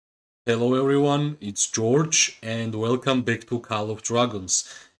Hello everyone, it's George and welcome back to Call of Dragons.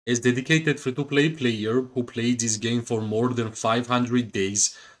 As dedicated free-to-play player who played this game for more than 500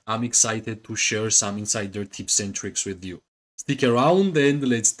 days, I'm excited to share some insider tips and tricks with you. Stick around and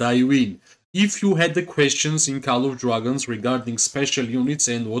let's dive in. If you had the questions in Call of Dragons regarding special units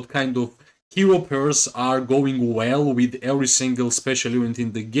and what kind of hero pairs are going well with every single special unit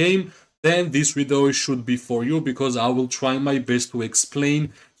in the game, then this video should be for you because I will try my best to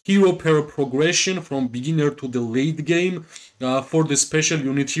explain hero pair progression from beginner to the late game for the special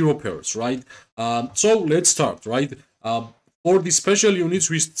unit hero pairs, right? So let's start, right? For the special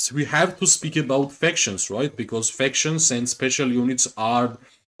units, we have to speak about factions, right? Because factions and special units are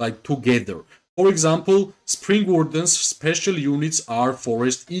like together. For example, Spring Wardens special units are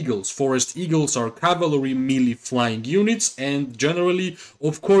Forest Eagles. Forest Eagles are cavalry melee flying units, and generally,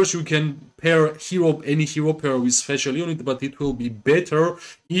 of course, you can pair any hero pair with special unit, but it will be better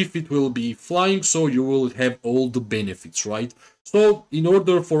if it will be flying, so you will have all the benefits, right? So, in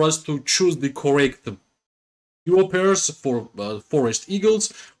order for us to choose the correct hero pairs for Forest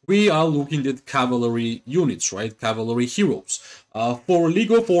Eagles, we are looking at cavalry units, right? Cavalry heroes. For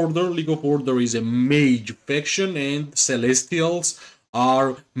League of Order is a mage faction, and Celestials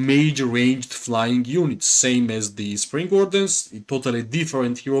are mage ranged flying units, same as the Spring Wardens. Totally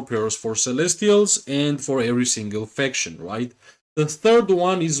different hero pairs for Celestials and for every single faction, right? The third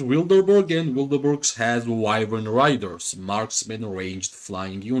one is Wilderburg, and Wilderburg has Wyvern Riders, marksman ranged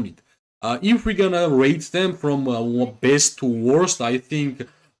flying unit. If we're gonna rate them from best to worst, I think,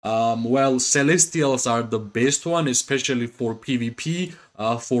 well, Celestials are the best one, especially for PvP.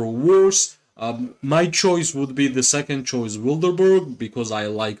 For wars, my choice would be the second choice, Wilderburg, because I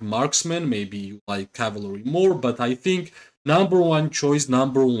like marksman. Maybe you like cavalry more, but I think number one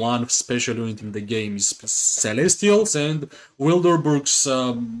special unit in the game is Celestials, and Wilderburg's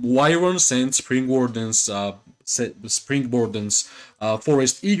Wyverns and Spring Wardens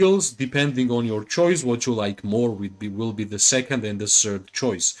Forest Eagles, depending on your choice, what you like more will be the second and the third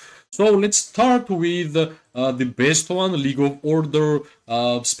choice. So let's start with the best one, League of Order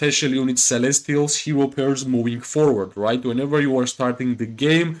special unit Celestials hero pairs moving forward, right? Whenever you are starting the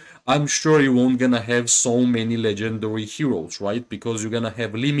game, I'm sure you won't gonna have so many legendary heroes, right? Because you're gonna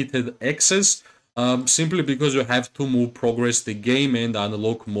have limited access. Simply because you have to progress the game and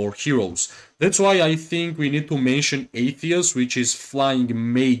unlock more heroes. That's why I think we need to mention Atheus, which is flying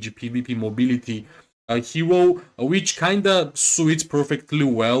mage PvP mobility hero, which kinda suits perfectly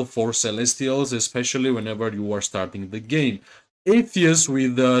well for Celestials, especially whenever you are starting the game. Atheus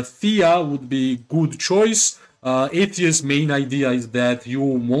with Thea would be good choice. Atheus' main idea is that you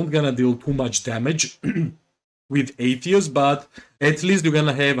won't gonna deal too much damage with Atheus, but at least you're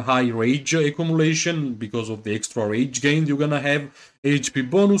gonna have high rage accumulation because of the extra rage gain. You're gonna have HP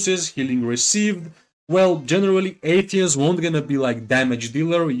bonuses, healing received. Well, generally Atheus won't gonna be like damage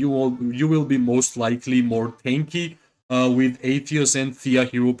dealer. You will be most likely more tanky with Atheus and Thea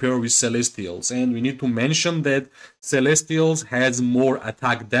hero pair with Celestials. And we need to mention that Celestials has more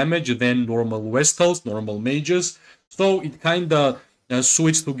attack damage than normal Vestals, normal mages. So it kinda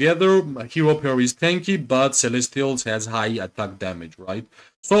switch together. Hero pair is tanky, but Celestials has high attack damage, right?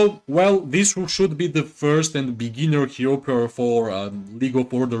 So, well, this should be the first and beginner hero pair for League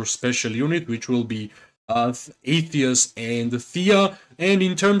of Order special unit, which will be Atheus and Thea. And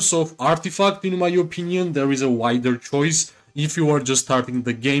in terms of artifact, in my opinion, there is a wider choice. If you are just starting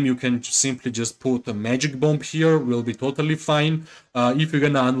the game, you can simply just put a magic bomb here, will be totally fine. If you're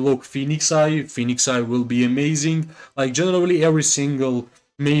gonna unlock Phoenix Eye will be amazing. Like generally every single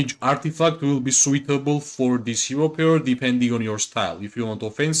mage artifact will be suitable for this hero pair depending on your style. If you want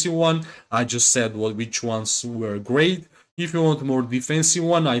offensive one, I just said which ones were great. If you want more defensive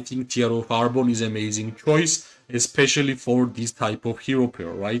one, I think Tear of Arbon is amazing choice, especially for this type of hero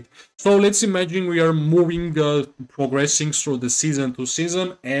pair, right? So let's imagine we are progressing through the season to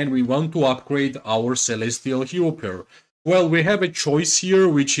season, and we want to upgrade our Celestial hero pair. Well, we have a choice here,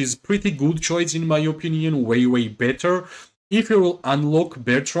 which is pretty good choice in my opinion, way better. If you will unlock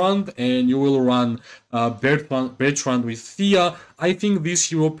Bertrand and you will run Bertrand with Thea, I think this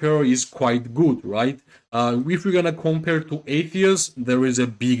hero pair is quite good, right? If we're gonna compare to Atheus, there is a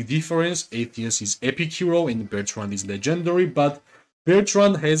big difference. Atheus is epic hero and Bertrand is legendary, but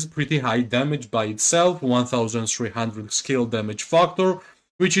Bertrand has pretty high damage by itself, 1300 skill damage factor,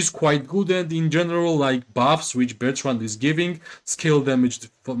 which is quite good, and in general, like buffs which Bertrand is giving, skill damage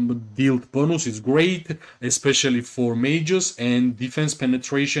dealt bonus is great, especially for mages, and defense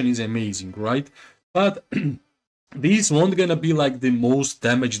penetration is amazing, right? But these won't gonna be like the most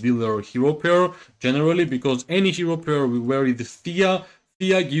damage dealer hero pair generally, because any hero pair we wear with Thea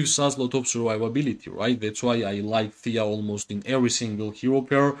Thea gives us a lot of survivability, right? That's why I like Thea almost in every single hero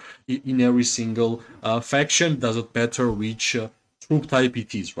pair, in every single faction. Doesn't matter which troop type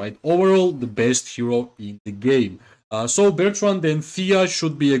it is, right? Overall, the best hero in the game. So Bertrand and Thea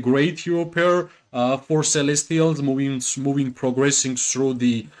should be a great hero pair for Celestials, progressing through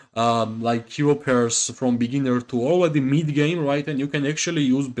the like hero pairs from beginner to already mid game, right? And you can actually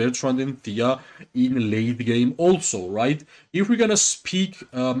use Bertrand and Thea in late game also, right? If we're gonna speak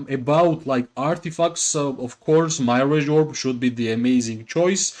about like artifacts, of course, Mirage Orb should be the amazing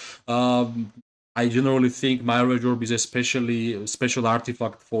choice. I generally think Mirage Orb is a special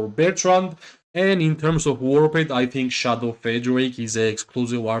artifact for Bertrand. And in terms of Warped, I think Shadow Federate is an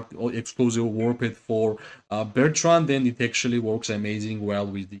exclusive Warped for Bertrand, and it actually works amazing well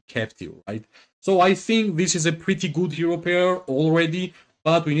with the Captive, right? So I think this is a pretty good hero pair already,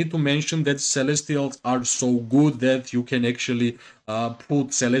 but we need to mention that Celestials are so good that you can actually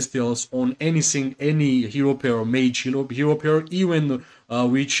put Celestials on any hero pair or mage hero pair, even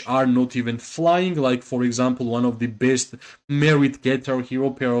which are not even flying. Like, for example, one of the best merit getter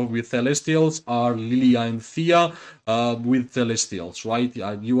hero pair with Celestials are Lilia and Thea with Celestials, right?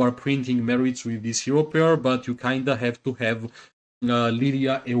 You are printing merits with this hero pair, but you kinda have to have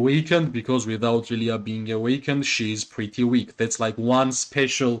Lilia awakened, because without Lilia being awakened, she is pretty weak. That's like one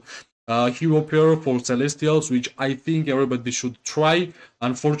special hero pair for Celestials, which I think everybody should try.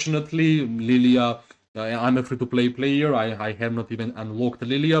 Unfortunately, Lilia, I'm a free-to-play player. I have not even unlocked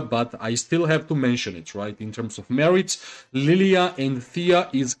Lilia, but I still have to mention it, right? In terms of merits, Lilia and Thea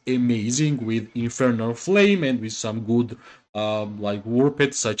is amazing with Infernal Flame and with some good like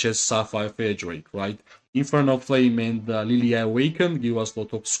warped such as Sapphire Federate, right? Infernal Flame and Lilia Awakened give us a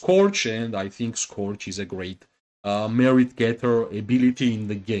lot of Scorch, and I think Scorch is a great merit getter ability in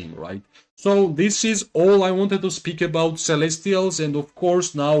the game, right? So this is all I wanted to speak about Celestials, and of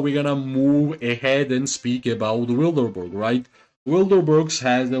course now we're gonna move ahead and speak about Wilderburg, right? Wilderburgs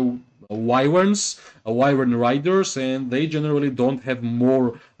has Wyvern Riders, and they generally don't have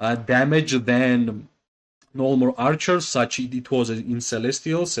more damage than normal archers, such it was in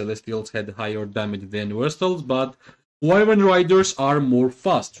Celestials. Celestials had higher damage than Vestals, but Wyvern Riders are more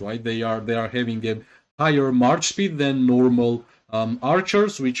fast, right? They are having a higher march speed than normal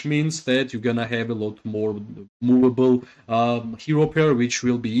archers, which means that you're gonna have a lot more movable hero pair, which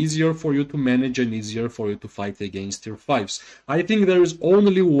will be easier for you to manage and easier for you to fight against tier 5s. I think there is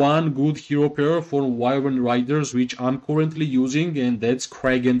only one good hero pair for Wyvern Riders, which I'm currently using, and that's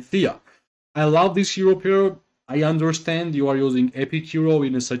Craig and Thea. I love this hero pair. I understand you are using Epic Hero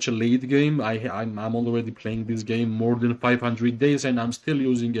in such a late game. I'm already playing this game more than 500 days, and I'm still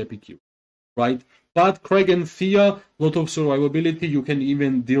using Epic Hero, right? But Craig and Thea, lot of survivability. You can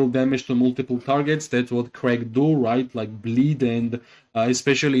even deal damage to multiple targets. That's what Craig do, right? Like bleed, and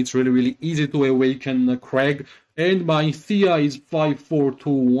especially it's really easy to awaken Craig. And my Thea is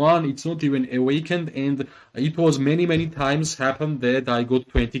 5-4-2-1. It's not even awakened, and it was many times happened that I got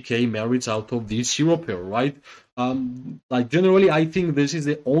 20k merits out of this hero pair, right? Like generally, I think this is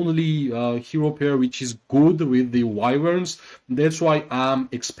the only hero pair which is good with the Wyverns. That's why I'm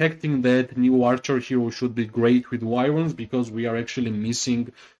expecting that new Archer hero should be great with Wyverns, because we are actually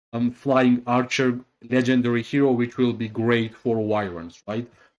missing Flying Archer legendary hero, which will be great for Wyverns, right?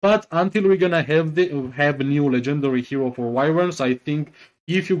 But until we're gonna have a new legendary hero for Wyverns, I think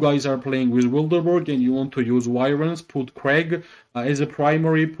if you guys are playing with Wilderburg and you want to use Wyverns, put Craig as a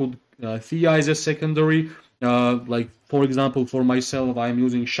primary, put Thea as a secondary. Like, for example, for myself, I'm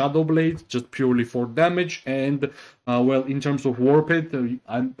using Shadow Blade just purely for damage, and well, in terms of Warped,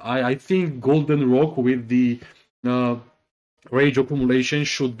 I think Golden Rock with the Rage Accumulation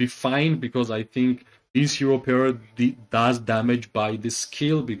should be fine, because I think this hero pair does damage by the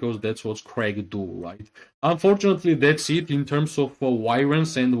skill, because that's what Craig do, right? Unfortunately, that's it in terms of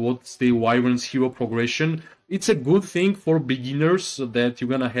Wyverns and what's the Wyverns hero progression. It's a good thing for beginners that you're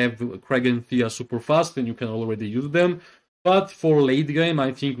gonna have Craig and Thea super fast and you can already use them. But for late game,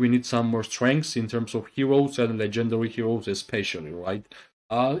 I think we need some more strengths in terms of heroes and legendary heroes especially, right?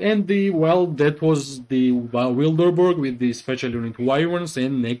 That was the Wilderburg with the special unit Wyverns,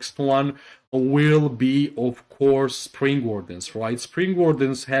 and next one will be, of course, Spring Wardens, right? Spring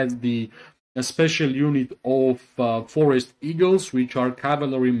Wardens has a special unit of Forest Eagles, which are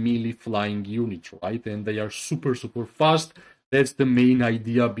cavalry melee flying units, right? And they are super fast. That's the main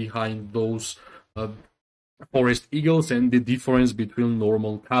idea behind those forest eagles and the difference between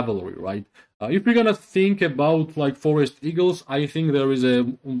normal cavalry, right? If we're gonna think about like forest eagles, I think there is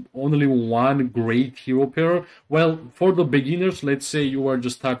only one great hero pair. Well, for the beginners, let's say you are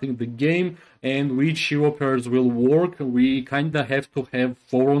just starting the game, and which hero pairs will work. We kinda have to have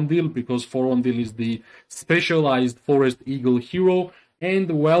Forondil, because Forondil is the specialized forest eagle hero.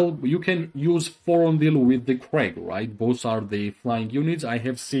 And well, you can use Forondil with the Craig, right? Both are the flying units. I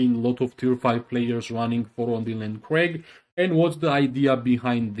have seen a lot of tier 5 players running Forondil and Craig. And what's the idea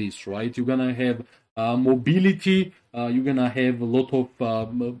behind this, right? You're gonna have mobility, you're gonna have a lot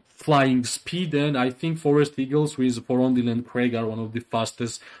of flying speed, and I think Forest Eagles with Forondil and Craig are one of the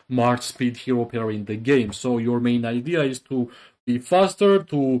fastest march speed hero pair in the game. So your main idea is to be faster,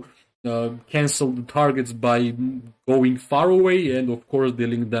 to cancel the targets by going far away, and of course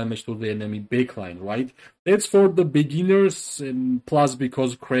dealing damage to the enemy backline, right? That's for the beginners, and plus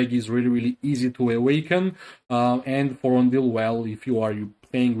because Craig is really easy to awaken, and for Ondil, well, if you are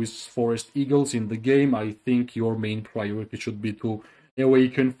playing with Forest Eagles in the game, I think your main priority should be to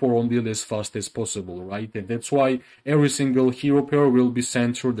awaken Forondil as fast as possible, right? And that's why every single hero pair will be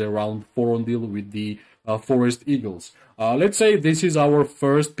centered around Forondil with the Forest Eagles. Let's say this is our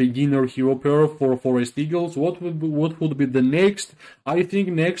first beginner hero pair for Forest Eagles. What would be the next? I think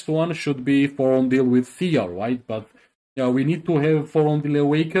next one should be Forondil with Thea, right? But we need to have Forondil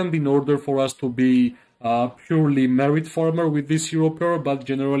awakened in order for us to be purely merit farmer with this hero pair. But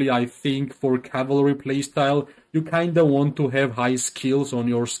generally, I think for cavalry playstyle, you kinda want to have high skills on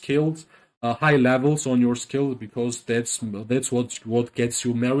your skills. High levels on your skills, because that's what gets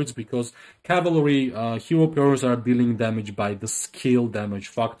you merits, because cavalry hero pairs are dealing damage by the skill damage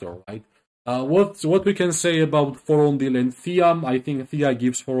factor, right? What we can say about Forondil and Thea? I think Thea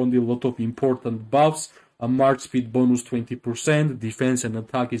gives Forondil a lot of important buffs. A march speed bonus 20%, defense and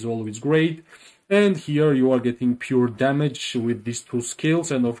attack is always great. And here you are getting pure damage with these two skills,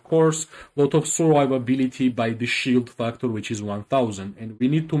 and of course, a lot of survivability by the shield factor, which is 1000. And we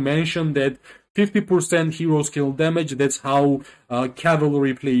need to mention that 50% hero skill damage, that's how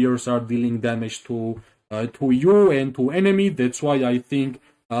cavalry players are dealing damage to you and to enemy. That's why I think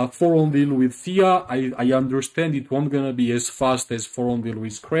Forondil with Thea, I understand it won't gonna be as fast as Forondil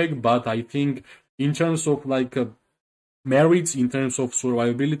with Craig, but I think in terms of like merits, in terms of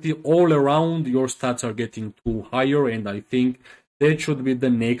survivability, all around your stats are getting too higher, and I think that should be the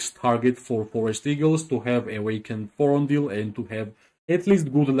next target for Forest Eagles, to have awakened Forondil and to have at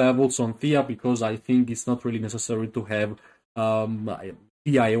least good levels on Thea, because I think it's not really necessary to have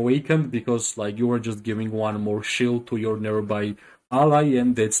Thea awakened, because like you are just giving one more shield to your nearby ally,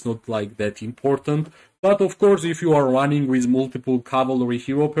 and that's not like that important. But of course, if you are running with multiple cavalry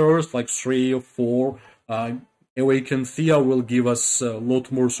hero pairs, like 3 or 4, Awakened Thea will give us a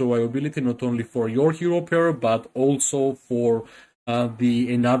lot more survivability, not only for your hero pair, but also for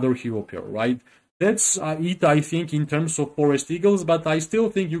the another hero pair, right? That's it, I think, in terms of Forest Eagles, but I still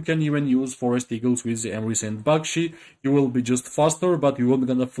think you can even use Forest Eagles with Emrys and Bakshi. You will be just faster, but you won't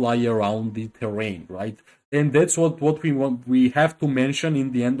gonna fly around the terrain, right? And that's what we want. We have to mention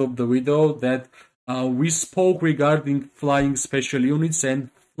in the end of the video that we spoke regarding flying special units and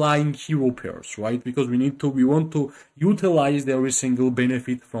flying hero pairs, right? Because we want to utilize every single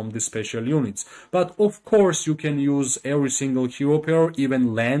benefit from the special units. But of course, you can use every single hero pair,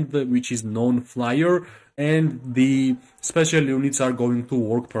 even land, which is non-flyer, and the special units are going to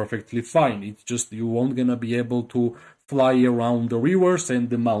work perfectly fine. It's just you won't gonna be able to fly around the rivers and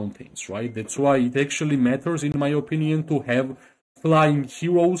the mountains, right? That's why it actually matters, in my opinion, to have flying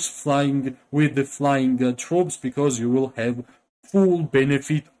heroes, flying with the flying troops, because you will have full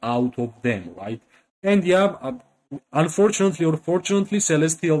benefit out of them, right? And yeah, unfortunately or fortunately,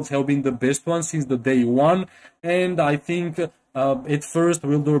 Celestials have been the best one since the day one, and I think at first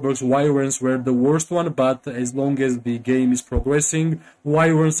Wilderberg's Wyverns were the worst one, but as long as the game is progressing,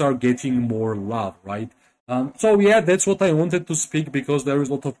 Wyverns are getting more love, right? So yeah, that's what I wanted to speak, because there is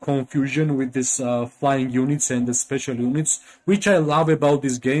a lot of confusion with this flying units and the special units, which I love about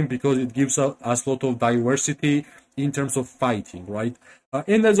this game, because it gives us a lot of diversity in terms of fighting, right?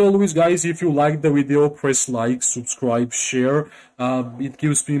 And as always, guys, if you like the video, press like, subscribe, share. It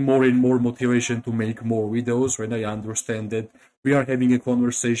gives me more and more motivation to make more videos when I understand that we are having a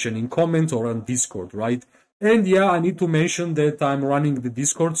conversation in comments or on Discord, right? And yeah, I need to mention that I'm running the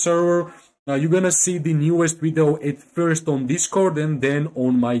Discord server. You're gonna see the newest video at first on Discord and then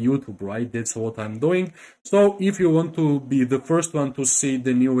on my YouTube, right? That's what I'm doing. So if you want to be the first one to see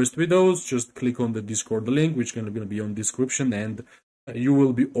the newest videos, just click on the Discord link, which is gonna be on description, and you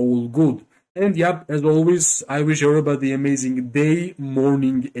will be all good. And yep, as always, I wish everybody amazing day,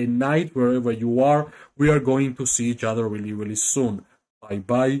 morning, and night, wherever you are. We are going to see each other really, really soon. Bye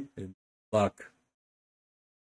bye and luck.